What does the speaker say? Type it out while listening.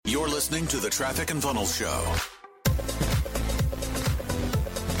You're listening to the Traffic and Funnels Show.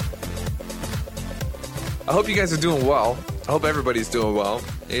 I hope you guys are doing well. I hope everybody's doing well.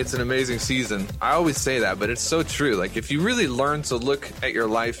 It's an amazing season. I always say that, but it's so true. Like, if you really learn to look at your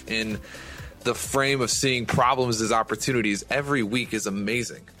life in the frame of seeing problems as opportunities, every week is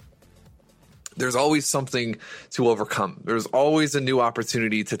amazing. There's always something to overcome. There's always a new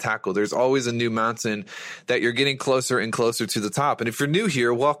opportunity to tackle. There's always a new mountain that you're getting closer and closer to the top. And if you're new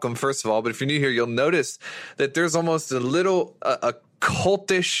here, welcome, first of all. But if you're new here, you'll notice that there's almost a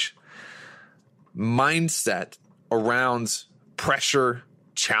cultish mindset around pressure,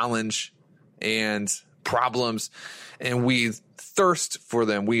 challenge, and problems. And we thirst for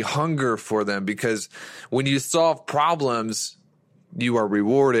them. We hunger for them, because when you solve problems, you are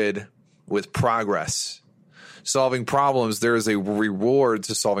rewarded with progress. Solving problems, there is a reward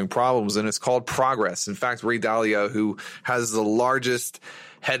to solving problems, and it's called progress. In fact, Ray Dalio, who has the largest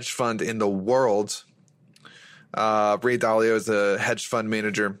hedge fund in the world, Ray Dalio is a hedge fund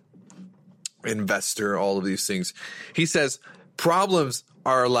manager, investor, all of these things. He says problems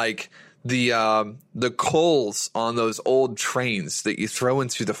are like the coals on those old trains that you throw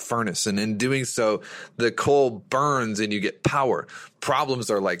into the furnace, and in doing so, the coal burns and you get power. Problems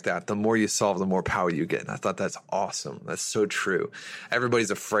are like that. The more you solve, the more power you get. And I thought that's awesome. That's so true.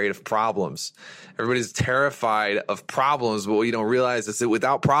 Everybody's afraid of problems. Everybody's terrified of problems, but what you don't realize is that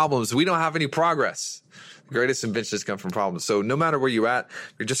without problems, we don't have any progress. Greatest inventions come from problems. So no matter where you're at,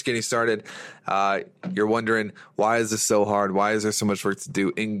 you're just getting started, you're wondering, why is this so hard? Why is there so much work to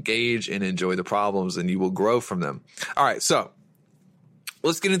do? Engage and enjoy the problems, and you will grow from them. All right, so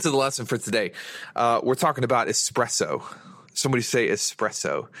let's get into the lesson for today. We're talking about espresso. Somebody say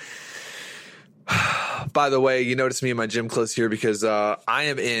espresso. By the way, you notice me in my gym clothes here because while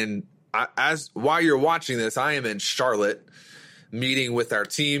you're watching this, I am in Charlotte meeting with our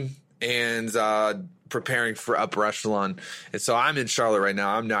team and preparing for upper echelon. And so I'm in Charlotte right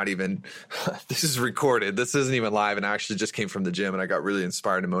now. I'm not even, this is recorded. This isn't even live. And I actually just came from the gym and I got really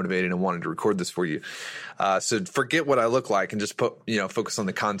inspired and motivated and wanted to record this for you. So forget what I look like and just focus on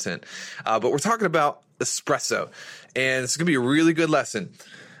the content. But we're talking about espresso, and it's going to be a really good lesson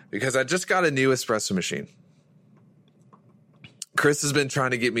because I just got a new espresso machine. Chris has been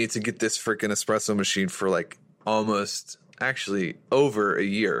trying to get me to get this freaking espresso machine for like almost actually over a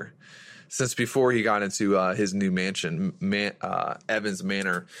year, since before he got into his new mansion, Evans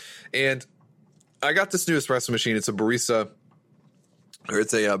Manor. And I got this new espresso machine. It's a barista, or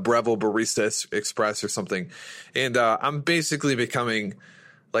it's a Breville Barista Express or something. And I'm basically becoming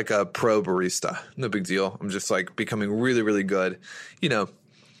like a pro barista. No big deal. I'm just like becoming really, really good.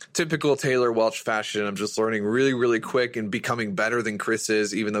 Typical Taylor Welch fashion. I'm just learning really, really quick and becoming better than Chris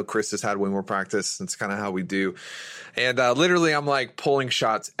is, even though Chris has had way more practice. That's kind of how we do. And literally, I'm like pulling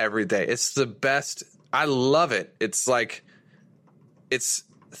shots every day. It's the best. I love it. It's like, it's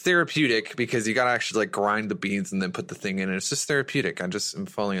therapeutic because you got to actually like grind the beans and then put the thing in. And it's just therapeutic. I'm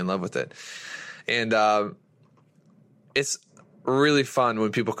falling in love with it. And it's really fun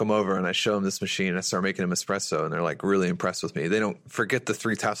when people come over and I show them this machine and I start making them espresso, and they're like really impressed with me. They don't forget the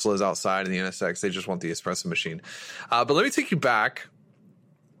 3 Teslas outside and the NSX. They just want the espresso machine. But let me take you back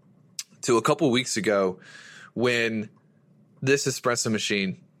to a couple weeks ago when this espresso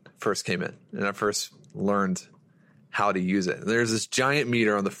machine first came in and I first learned how to use it. There's this giant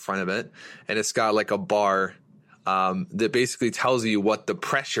meter on the front of it, and it's got like a bar that basically tells you what the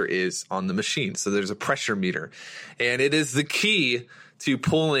pressure is on the machine. So there's a pressure meter, and it is the key to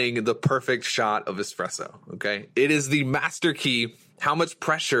pulling the perfect shot of espresso. Okay. It is the master key. How much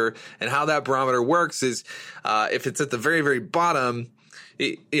pressure and how that barometer works is, if it's at the very, very bottom,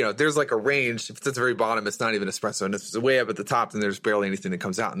 there's like a range. If it's at the very bottom, it's not even espresso. And if it's way up at the top, then there's barely anything that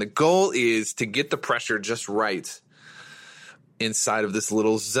comes out. And the goal is to get the pressure just right inside of this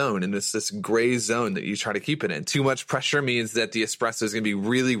little zone, and it's this gray zone that you try to keep it in. Too much pressure means that the espresso is going to be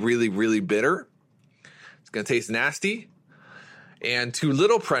really, really, really bitter. It's going to taste nasty. And too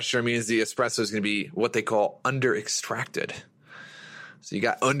little pressure means the espresso is going to be what they call under-extracted. So you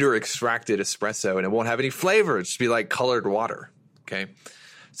got under-extracted espresso, and it won't have any flavor. It'll just be like colored water. Okay.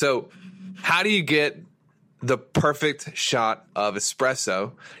 So how do you get the perfect shot of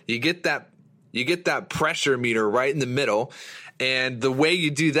espresso? You get that pressure meter right in the middle. And the way you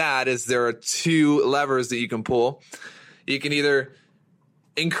do that is there are 2 levers that you can pull. You can either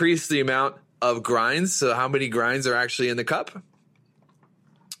increase the amount of grinds, so how many grinds are actually in the cup,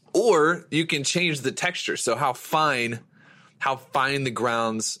 or you can change the texture, so how fine the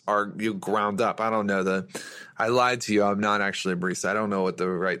grounds are ground up. I don't know. I lied to you. I'm not actually a barista. I don't know what the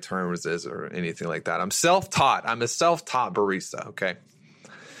right term is or anything like that. I'm self-taught. I'm a self-taught barista, okay?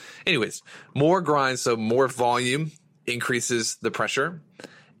 Anyways, more grind, so more volume increases the pressure.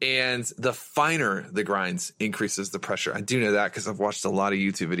 And the finer the grinds increases the pressure. I do know that because I've watched a lot of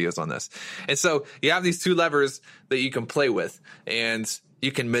YouTube videos on this. And so you have these two levers that you can play with, and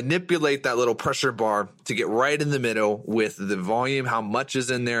you can manipulate that little pressure bar to get right in the middle with the volume, how much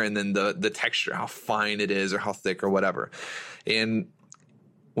is in there, and then the texture, how fine it is or how thick or whatever. And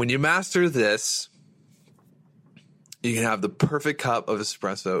when you master this, you can have the perfect cup of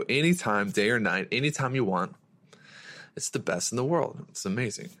espresso anytime, day or night, anytime you want. It's the best in the world. It's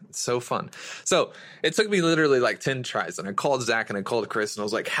amazing. It's so fun. So it took me literally like 10 tries. And I called Zach and I called Chris and I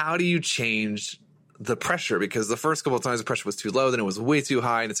was like, how do you change the pressure? Because the first couple of times the pressure was too low, then it was way too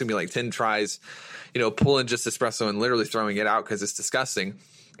high. And it took me like 10 tries, pulling just espresso and literally throwing it out because it's disgusting.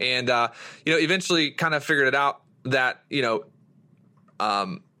 And, eventually kind of figured it out that,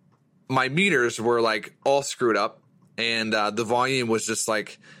 my meters were like all screwed up, and the volume was just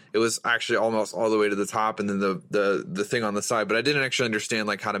like, it was actually almost all the way to the top, and then the thing on the side. But I didn't actually understand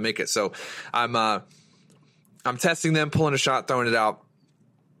like how to make it. So I'm testing them, pulling a shot, throwing it out,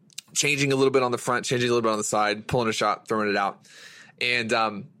 changing a little bit on the front, changing a little bit on the side, pulling a shot, throwing it out.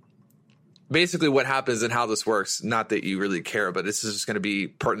 And basically what happens and how this works, not that you really care, but this is just going to be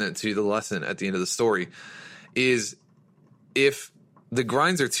pertinent to the lesson at the end of the story, is if the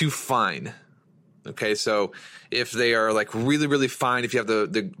grinds are too fine. Okay, so if they are like really, really fine, if you have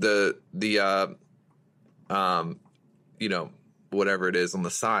the whatever it is on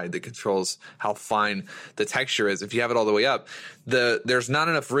the side that controls how fine the texture is, if you have it all the way up, there's not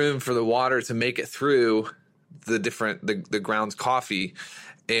enough room for the water to make it through the ground coffee,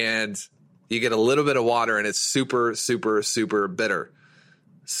 and you get a little bit of water, and it's super, super, super bitter.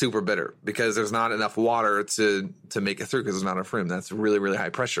 Super bitter because there's not enough water to make it through because there's not enough room. That's really, really high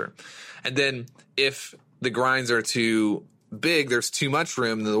pressure. And then if the grinds are too big, there's too much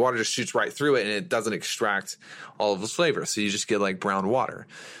room, and the water just shoots right through it and it doesn't extract all of the flavor. So you just get like brown water.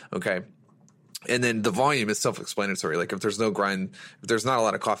 Okay. And then the volume is self-explanatory. Like if there's no grind, if there's not a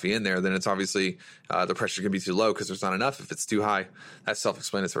lot of coffee in there, then it's obviously the pressure can be too low because there's not enough. If it's too high, that's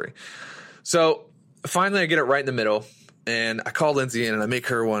self-explanatory. So finally I get it right in the middle. And I call Lindsay in and I make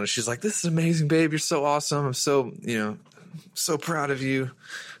her one. She's like, "This is amazing, babe. You're so awesome. I'm so, so proud of you."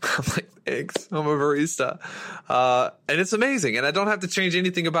 I'm like, "Thanks. I'm a barista." And it's amazing. And I don't have to change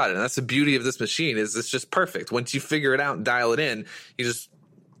anything about it. And that's the beauty of this machine, is it's just perfect. Once you figure it out and dial it in, you just,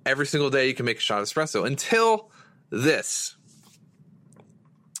 every single day you can make a shot of espresso. Until this,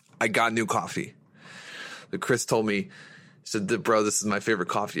 I got new coffee. Chris told me, he said, "Bro, this is my favorite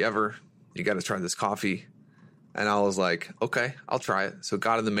coffee ever. You got to try this coffee." And I was like, okay, I'll try it. So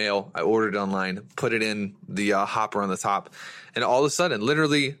got in the mail. I ordered it online, put it in the hopper on the top. And all of a sudden,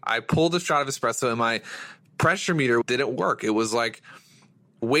 literally, I pulled a shot of espresso and my pressure meter didn't work. It was like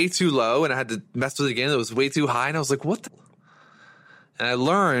way too low, and I had to mess with it again. It was way too high. And I was like, what the? And I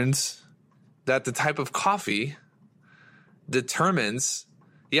learned that the type of coffee determines,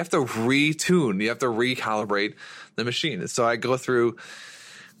 you have to retune, you have to recalibrate the machine. And so I go through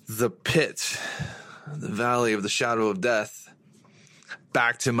the pit, the valley of the shadow of death,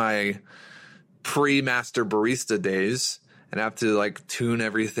 back to my pre-master barista days, and I have to like tune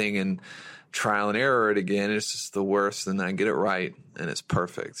everything and trial and error it again. It's just the worst. And then I get it right and it's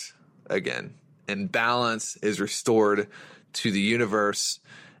perfect again. And balance is restored to the universe,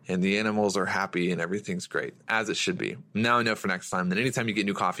 and the animals are happy and everything's great, as it should be. Now I know for next time that anytime you get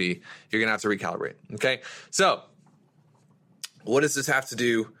new coffee, you're going to have to recalibrate. Okay. So what does this have to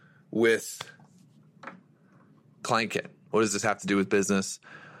do with ClientKit? What does this have to do with business?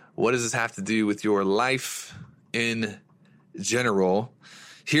 What does this have to do with your life in general?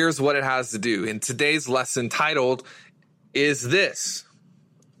 Here's what it has to do. In today's lesson titled is this: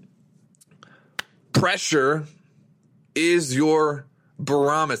 pressure is your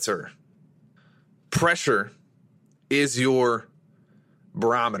barometer. Pressure is your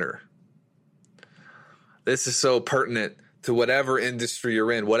barometer. This is so pertinent to whatever industry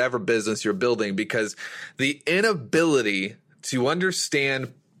you're in, whatever business you're building, because the inability to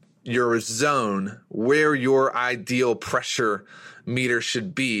understand your zone, where your ideal pressure meter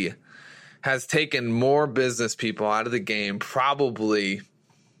should be, has taken more business people out of the game. Probably,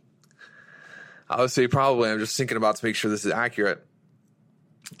 I would say probably, I'm just thinking about to make sure this is accurate.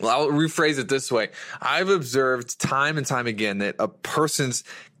 Well, I'll rephrase it this way. I've observed time and time again that a person's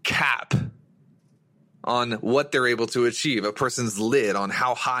cap on what they're able to achieve, a person's lid on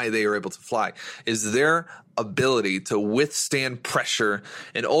how high they are able to fly, is their ability to withstand pressure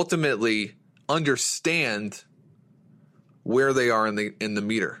and ultimately understand where they are in the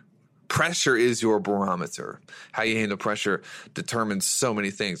meter. pressure is your barometer. How you handle pressure determines so many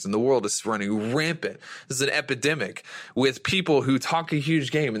things. And the world is running rampant. This is an epidemic with people who talk a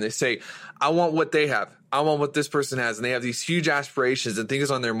huge game and they say, I want what they have. I want what this person has. And they have these huge aspirations and things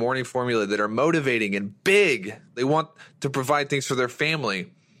on their morning formula that are motivating and big. They want to provide things for their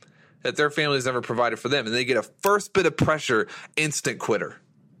family that their family's never provided for them. And they get a first bit of pressure, instant quitter.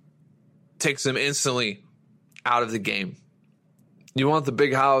 Takes them instantly out of the game. You want the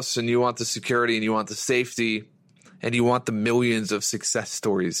big house and you want the security and you want the safety and you want the millions of success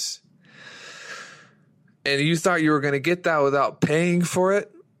stories. And you thought you were going to get that without paying for it.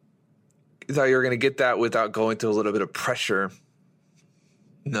 You thought you were going to get that without going through a little bit of pressure.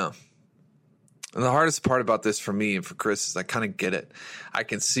 No. And the hardest part about this for me and for Chris is I kind of get it. I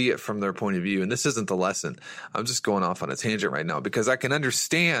can see it from their point of view. And this isn't the lesson. I'm just going off on a tangent right now because I can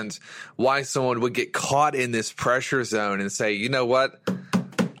understand why someone would get caught in this pressure zone and say, you know what?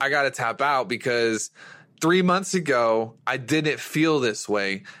 I got to tap out because 3 months ago, I didn't feel this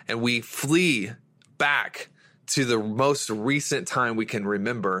way. And we flee back to the most recent time we can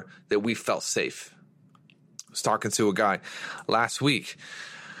remember that we felt safe. I was talking to a guy last week.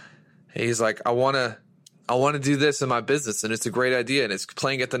 He's like, I want to do this in my business and it's a great idea and it's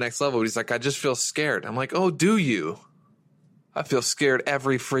playing at the next level. But he's like, I just feel scared. I'm like, oh, do you? I feel scared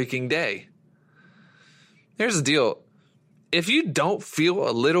every freaking day. Here's the deal. If you don't feel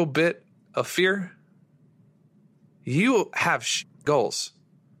a little bit of fear, you have goals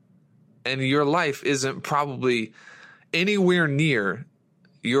and your life isn't probably anywhere near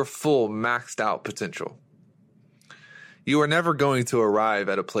your full maxed out potential. You are never going to arrive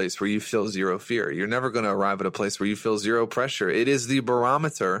at a place where you feel zero fear. You're never going to arrive at a place where you feel zero pressure. It is the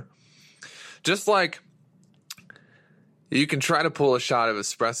barometer. Just like you can try to pull a shot of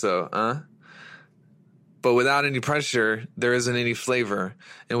espresso, but without any pressure, there isn't any flavor.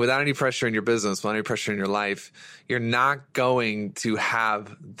 And without any pressure in your business, without any pressure in your life, you're not going to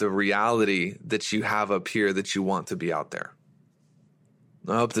have the reality that you have up here that you want to be out there.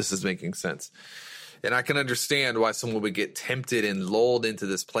 I hope this is making sense. And I can understand why someone would get tempted and lulled into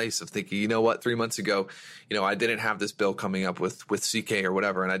this place of thinking, you know what, 3 months ago, I didn't have this bill coming up with CK or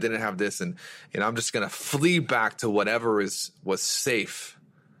whatever, and I didn't have this, and I'm just going to flee back to whatever was safe.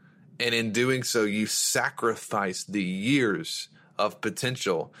 And in doing so, you sacrifice the years of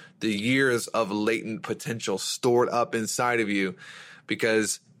potential, the years of latent potential stored up inside of you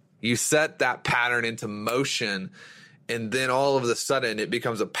because you set that pattern into motion. And then all of a sudden it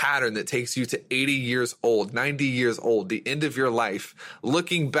becomes a pattern that takes you to 80 years old, 90 years old, the end of your life.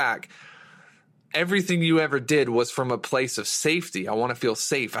 Looking back, everything you ever did was from a place of safety. I want to feel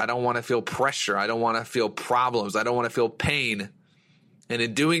safe. I don't want to feel pressure. I don't want to feel problems. I don't want to feel pain. And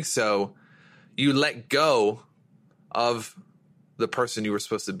in doing so, you let go of the person you were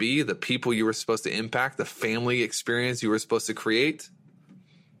supposed to be, the people you were supposed to impact, the family experience you were supposed to create.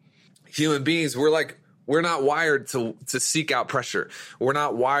 Human beings, we're not wired to seek out pressure. We're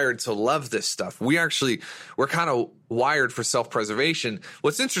not wired to love this stuff. We're kind of wired for self-preservation.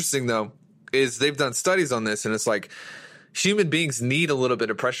 What's interesting, though, is they've done studies on this, and it's like human beings need a little bit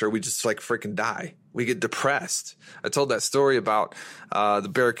of pressure. We just freaking die. We get depressed. I told that story about the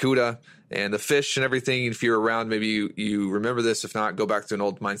barracuda and the fish and everything. If you're around, maybe you remember this. If not, go back to an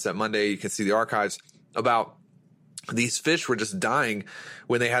old Mindset Monday. You can see the archives about these fish were just dying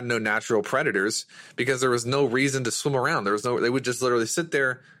when they had no natural predators because there was no reason to swim around. They would just literally sit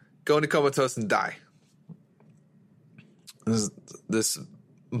there, go into comatose and die. This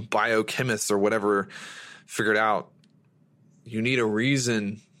biochemist or whatever figured out you need a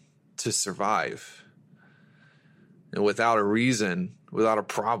reason to survive. And without a reason, without a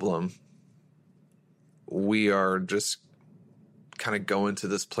problem, we are just kind of going to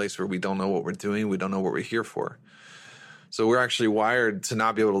this place where we don't know what we're doing. We don't know what we're here for. So we're actually wired to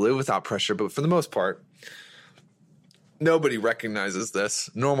not be able to live without pressure. But for the most part, nobody recognizes this.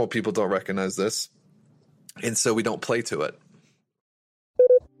 Normal people don't recognize this. And so we don't play to it.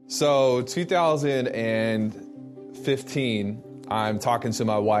 So 2015, I'm talking to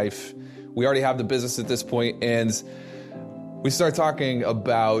my wife. We already have the business at this point, and we start talking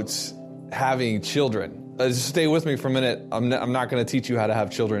about having children. Just stay with me for a minute. I'm not going to teach you how to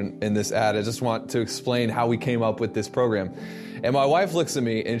have children in this ad. I just want to explain how we came up with this program. And my wife looks at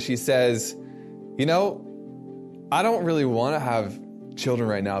me and she says, I don't really want to have children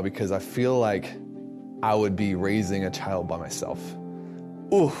right now because I feel like I would be raising a child by myself.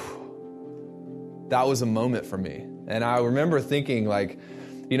 Ooh, that was a moment for me. And I remember thinking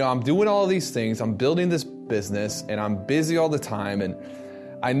I'm doing all of these things. I'm building this business and I'm busy all the time. And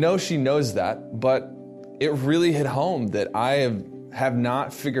I know she knows that, but it really hit home that I have have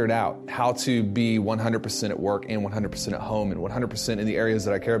not figured out how to be 100% at work and 100% at home and 100% in the areas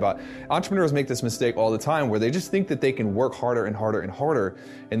that I care about. Entrepreneurs make this mistake all the time where they just think that they can work harder and harder and harder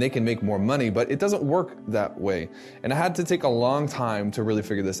and they can make more money, but it doesn't work that way. And I had to take a long time to really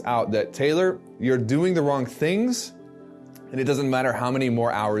figure this out, that Taylor, you're doing the wrong things, and it doesn't matter how many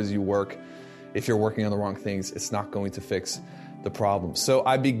more hours you work. If you're working on the wrong things, it's not going to fix the problem. So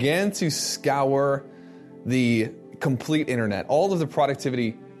I began to scour the complete internet, all of the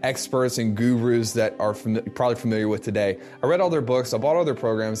productivity experts and gurus that are probably familiar with today. I read all their books, I bought all their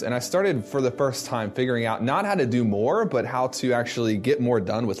programs, and I started for the first time figuring out not how to do more, but how to actually get more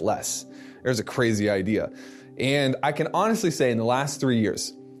done with less. There's a crazy idea. And I can honestly say in the last 3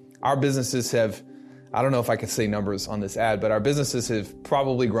 years, our businesses have, I don't know if I can say numbers on this ad, but our businesses have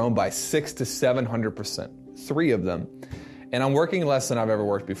probably grown by 600 to 700%, 3 of them. And I'm working less than I've ever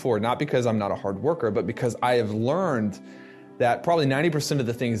worked before, not because I'm not a hard worker, but because I have learned that probably 90% of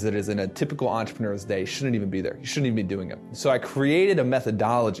the things that is in a typical entrepreneur's day shouldn't even be there. You shouldn't even be doing it. So I created a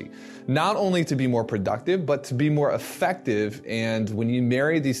methodology, not only to be more productive, but to be more effective. And when you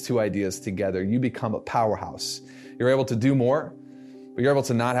marry these two ideas together, you become a powerhouse. You're able to do more, but you're able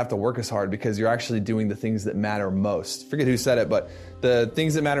to not have to work as hard because you're actually doing the things that matter most. Forget who said it, but the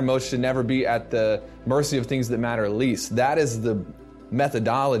things that matter most should never be at the mercy of things that matter least. That is the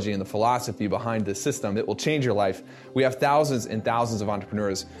methodology and the philosophy behind this system. It will change your life. We have thousands and thousands of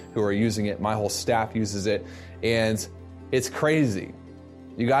entrepreneurs who are using it. My whole staff uses it, and it's crazy.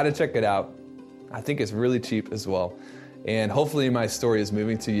 You got to check it out. I think it's really cheap as well. And hopefully my story is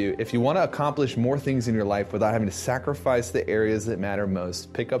moving to you. If you want to accomplish more things in your life without having to sacrifice the areas that matter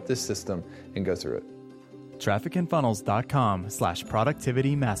most, pick up this system and go through it.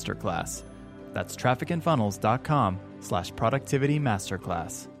 trafficandfunnels.com/productivity masterclass. That's trafficandfunnels.com/productivity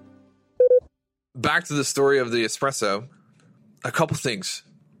masterclass. Back to the story of the espresso, a couple things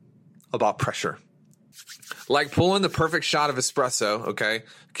about pressure. Like pulling the perfect shot of espresso, okay?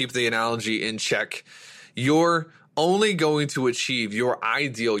 Keep the analogy in check. You're only going to achieve your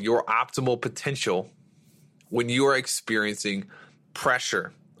ideal, your optimal potential when you are experiencing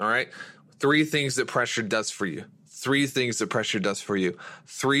pressure, all right? 3 things that pressure does for you. 3 things that pressure does for you.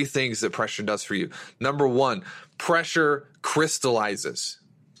 3 things that pressure does for you. Number 1, pressure crystallizes.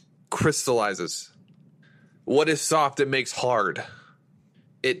 Crystallizes. What is soft, it makes hard.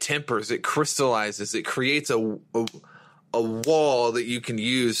 It tempers, it crystallizes, it creates a wall that you can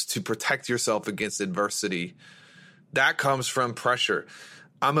use to protect yourself against adversity. That comes from pressure.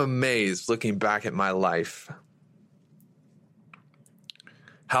 I'm amazed looking back at my life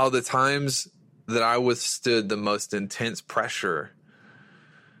how the times that I withstood the most intense pressure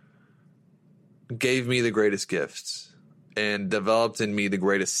gave me the greatest gifts and developed in me the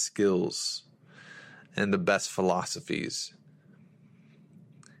greatest skills and the best philosophies.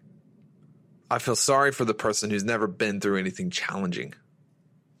 I feel sorry for the person who's never been through anything challenging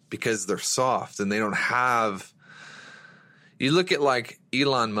because they're soft and they don't have. You look at like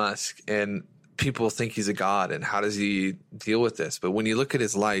Elon Musk and people think he's a god and how does he deal with this? But when you look at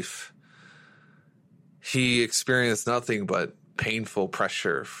his life, he experienced nothing but painful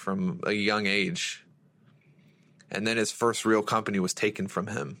pressure from a young age. And then his first real company was taken from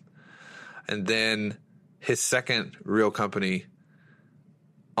him. And then his second real company,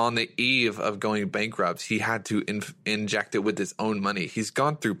 on the eve of going bankrupt, he had to inject it with his own money. He's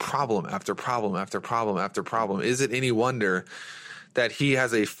gone through problem after problem after problem after problem. Is it any wonder that he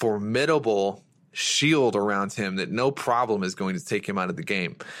has a formidable shield around him that no problem is going to take him out of the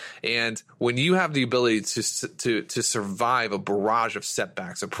game? And when you have the ability to survive a barrage of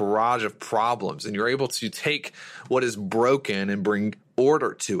setbacks, a barrage of problems, and you're able to take what is broken and bring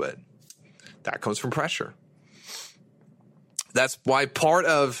order to it, that comes from pressure. That's why part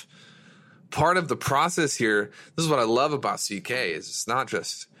of the process here, this is what I love about CK, is it's not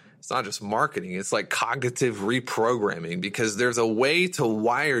just marketing. It's like cognitive reprogramming, because there's a way to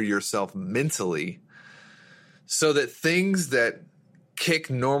wire yourself mentally so that things that kick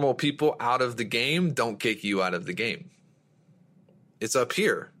normal people out of the game don't kick you out of the game. It's up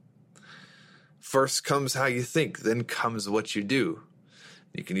here. First comes how you think, then comes what you do.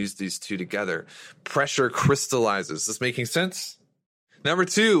 You can use these two together. Pressure crystallizes. Is this making sense? Number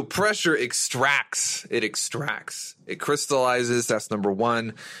 2, pressure extracts. It extracts. It crystallizes. That's number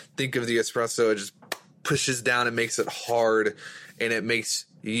 1. Think of the espresso. It just pushes down and makes it hard, and it makes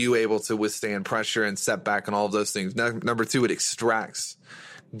you able to withstand pressure and setback and all of those things. Number 2, it extracts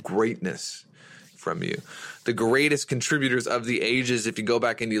greatness from you. The greatest contributors of the ages, if you go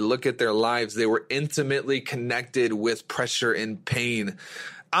back and you look at their lives, they were intimately connected with pressure and pain.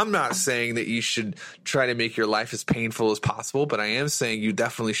 I'm not saying that you should try to make your life as painful as possible, but I am saying you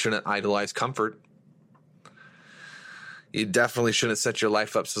definitely shouldn't idolize comfort. You definitely shouldn't set your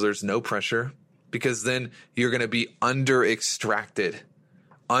life up so there's no pressure, because then you're going to be under-extracted.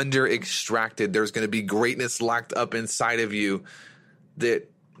 Under-extracted. There's going to be greatness locked up inside of you that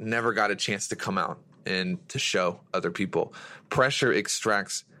never got a chance to come out and to show other people. Pressure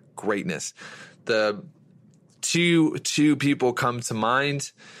extracts greatness. The two people come to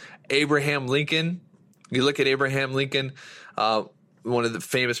mind. Abraham Lincoln. You look at Abraham Lincoln, one of the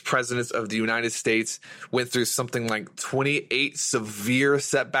famous presidents of the United States, went through something like 28 severe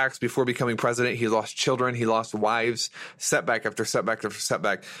setbacks before becoming president. He lost children. He lost wives, setback after setback after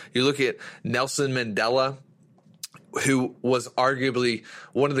setback. You look at Nelson Mandela, who was arguably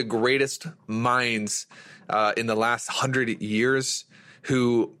one of the greatest minds in the last 100 years,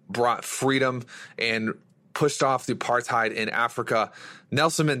 who brought freedom and pushed off the apartheid in Africa.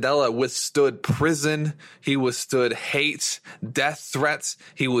 Nelson Mandela withstood prison. He withstood hate, death threats.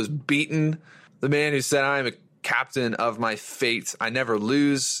 He was beaten. The man who said, "I am a captain of my fate. I never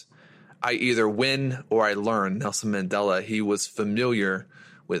lose. I either win or I learn." Nelson Mandela, he was familiar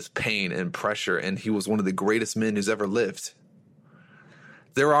with pain and pressure, and he was one of the greatest men who's ever lived.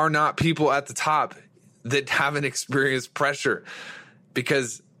 There are not people at the top that haven't experienced pressure,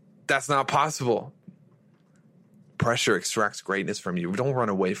 because that's not possible. Pressure extracts greatness from you. Don't run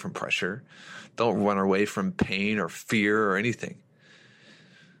away from pressure. Don't run away from pain or fear or anything.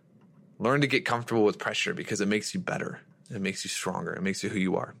 Learn to get comfortable with pressure, because it makes you better. It makes you stronger. It makes you who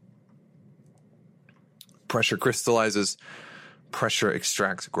you are. Pressure crystallizes. Pressure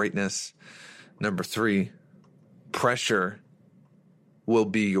extracts greatness. Number 3, pressure will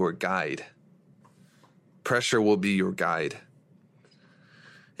be your guide. Pressure will be your guide.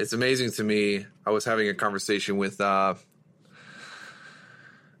 It's amazing to me. I was having a conversation with the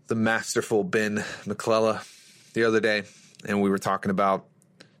masterful Ben McClellan the other day, and we were talking about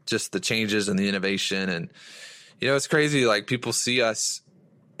just the changes and the innovation. And, it's crazy. Like, people see us,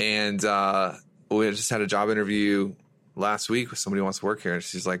 and we just had a job interview last week with somebody who wants to work here. And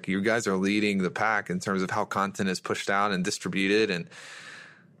she's like, "You guys are leading the pack in terms of how content is pushed out and distributed and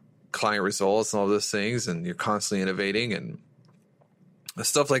client results and all those things. And you're constantly innovating." And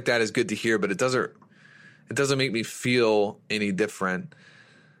stuff like that is good to hear, but it doesn't make me feel any different.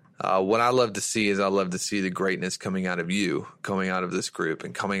 What I love to see is I love to see the greatness coming out of you, coming out of this group,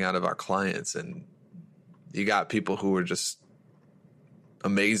 and coming out of our clients. And you got people who are just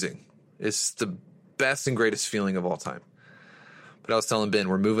amazing. It's the best and greatest feeling of all time. But I was telling Ben,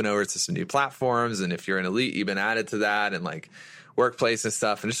 we're moving over to some new platforms, and if you're an elite, you've been added to that, and like workplace and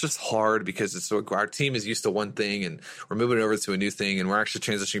stuff. And it's just hard, because it's so, our team is used to one thing, and we're moving over to a new thing, and we're actually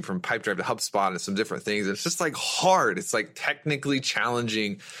transitioning from Pipedrive to HubSpot and some different things. And it's just like hard. It's like technically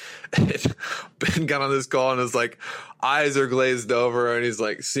challenging. And Ben got on this call and his like eyes are glazed over, and he's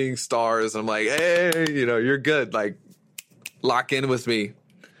like seeing stars. And I'm like, "Hey, you're good. Like, lock in with me."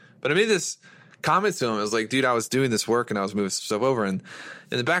 But I made this comment to him. I was like, "Dude, I was doing this work and I was moving stuff over, and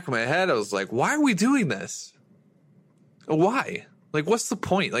in the back of my head, I was like, why are we doing this? Why? Like, what's the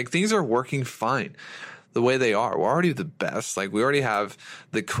point? Like, things are working fine the way they are. We're already the best. Like, we already have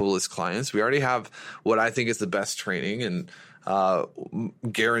the coolest clients. We already have what I think is the best training, and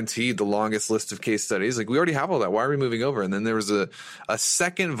guaranteed the longest list of case studies. Like, we already have all that. Why are we moving over?" And then there was a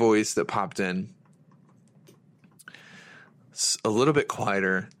second voice that popped in, a little bit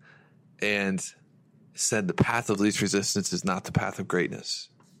quieter, and said, "The path of least resistance is not the path of greatness."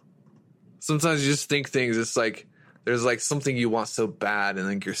 Sometimes you just think things, it's like there's like something you want so bad, and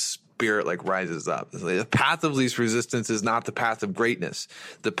then your spirit like rises up. It's like, the path of least resistance is not the path of greatness.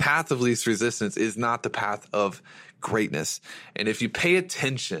 The path of least resistance is not the path of greatness. And if you pay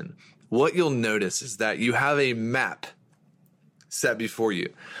attention, what you'll notice is that you have a map set before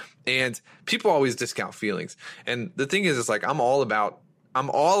you. And people always discount feelings. And the thing is, it's like, I'm all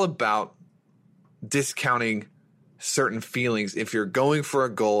about discounting certain feelings. If you're going for a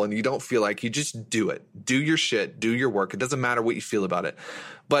goal and you don't feel like, you just do it. Do your shit, do your work. It doesn't matter what you feel about it.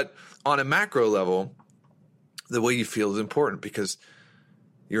 But on a macro level, the way you feel is important, because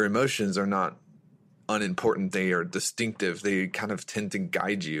your emotions are not unimportant. They are distinctive. They kind of tend to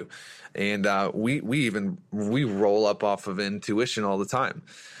guide you. And we roll up off of intuition all the time.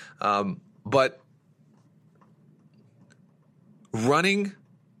 But running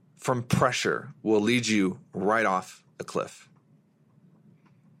from pressure will lead you right off a cliff.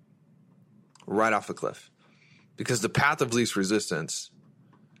 Right off a cliff. Because the path of least resistance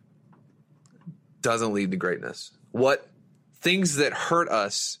doesn't lead to greatness. What things that hurt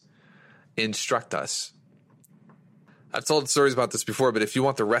us instruct us. I've told stories about this before, but if you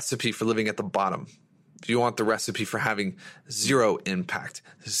want the recipe for living at the bottom, if you want the recipe for having zero impact,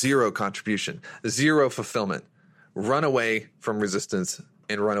 zero contribution, zero fulfillment, run away from resistance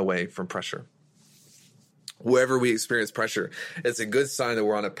and run away from pressure. Wherever we experience pressure, it's a good sign that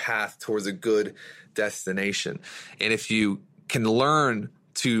we're on a path towards a good destination. And if you can learn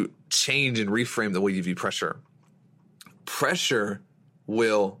to change and reframe the way you view pressure, pressure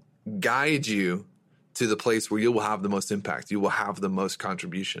will guide you to the place where you will have the most impact. You will have the most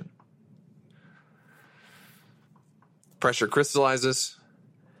contribution. Pressure crystallizes,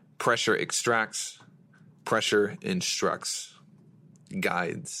 pressure extracts, pressure instructs,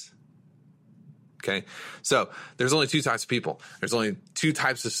 guides. Okay, so there's only two types of people. There's only two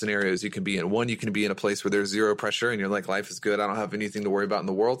types of scenarios you can be in. One, you can be in a place where there's zero pressure and you're like, life is good, I don't have anything to worry about in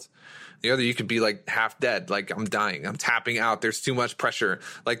the world. The other, you could be like half dead, like I'm dying, I'm tapping out, there's too much pressure.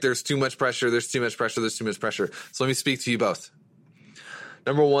 Like there's too much pressure, there's too much pressure, there's too much pressure. So let me speak to you both.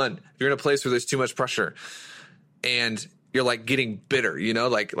 Number one, if you're in a place where there's too much pressure and you're like getting bitter, you know,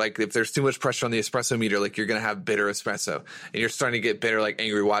 like if there's too much pressure on the espresso meter, like you're going to have bitter espresso and you're starting to get bitter, like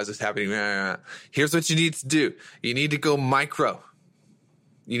angry. Why is this happening? Here's what you need to do. You need to go micro.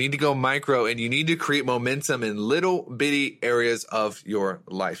 You need to go micro and you need to create momentum in little bitty areas of your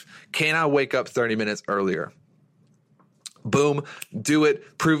life. Can I wake up 30 minutes earlier? Boom, do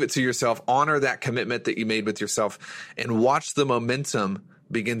it, prove it to yourself, honor that commitment that you made with yourself and watch the momentum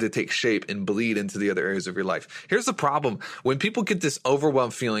begin to take shape and bleed into the other areas of your life. Here's the problem. When people get this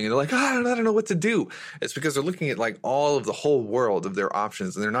overwhelmed feeling and they're like, I don't know what to do. It's because they're looking at like all of the whole world of their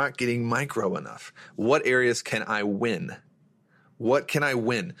options and they're not getting micro enough. What areas can I win? What can I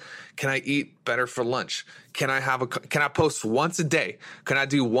win? Can I eat better for lunch? Can I post once a day? Can I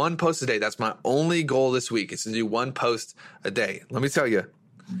do one post a day? That's my only goal this week is to do one post a day. Let me tell you,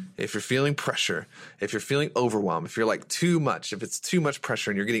 if you're feeling pressure, if you're feeling overwhelmed, if you're like too much, if it's too much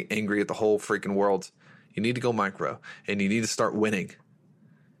pressure and you're getting angry at the whole freaking world, you need to go micro and you need to start winning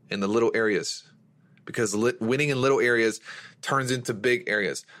in the little areas because winning in little areas turns into big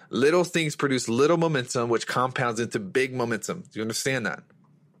areas. Little things produce little momentum, which compounds into big momentum. Do you understand that?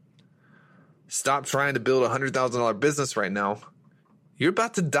 Stop trying to build a $100,000 business right now. You're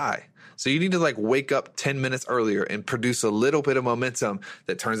about to die. So you need to like wake up 10 minutes earlier and produce a little bit of momentum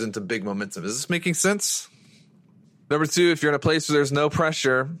that turns into big momentum. Is this making sense? Number two, if you're in a place where there's no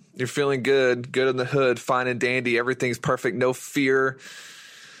pressure, you're feeling good in the hood, fine and dandy, everything's perfect, no fear.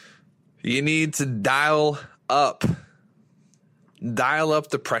 You need to dial up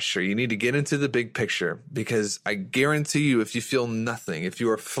the pressure. You need to get into the big picture because I guarantee you if you feel nothing, if you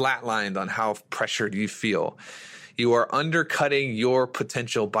are flatlined on how pressured you feel, you are undercutting your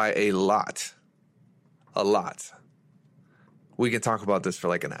potential by a lot. A lot. We can talk about this for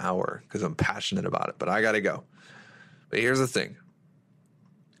like an hour because I'm passionate about it, but I got to go. But here's the thing.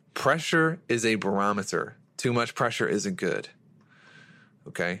 Pressure is a barometer. Too much pressure isn't good.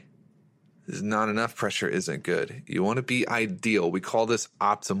 Okay? There's not enough pressure isn't good. You want to be ideal. We call this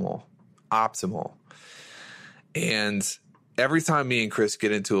optimal. Optimal. And every time me and Chris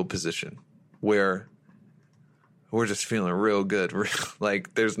get into a position where we're just feeling real good.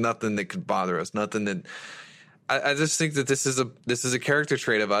 Like there's nothing that could bother us. Nothing that I just think that this is a character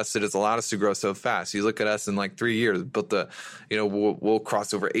trait of us that has allowed us to grow so fast. You look at us in like 3 years, but we'll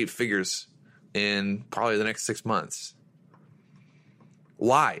cross over 8 figures in probably the next 6 months.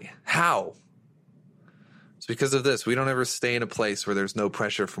 Why? How? It's because of this. We don't ever stay in a place where there's no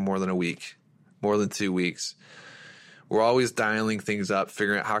pressure for more than a week, more than 2 weeks. We're always dialing things up,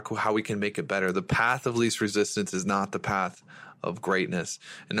 figuring out how we can make it better. The path of least resistance is not the path of greatness.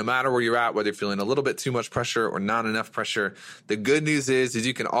 And no matter where you're at, whether you're feeling a little bit too much pressure or not enough pressure, the good news is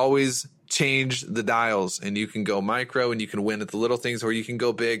you can always change the dials and you can go micro and you can win at the little things, or you can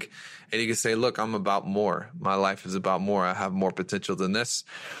go big and you can say, look, I'm about more. My life is about more. I have more potential than this.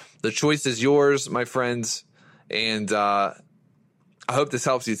 The choice is yours, my friends. And I hope this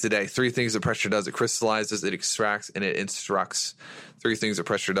helps you today. 3 things that pressure does. It crystallizes, it extracts, and it instructs. 3 things that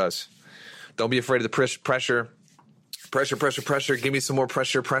pressure does. Don't be afraid of the pressure. Pressure. Give me some more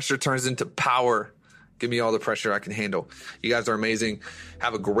pressure. Pressure turns into power. Give me all the pressure I can handle. You guys are amazing.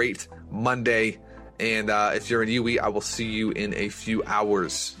 Have a great Monday. And if you're in UE, I will see you in a few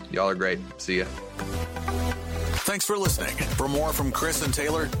hours. Y'all are great. See ya. Thanks for listening. For more from Chris and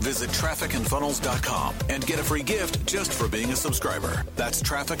Taylor, visit trafficandfunnels.com and get a free gift just for being a subscriber. That's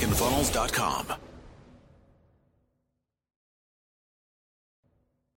trafficandfunnels.com.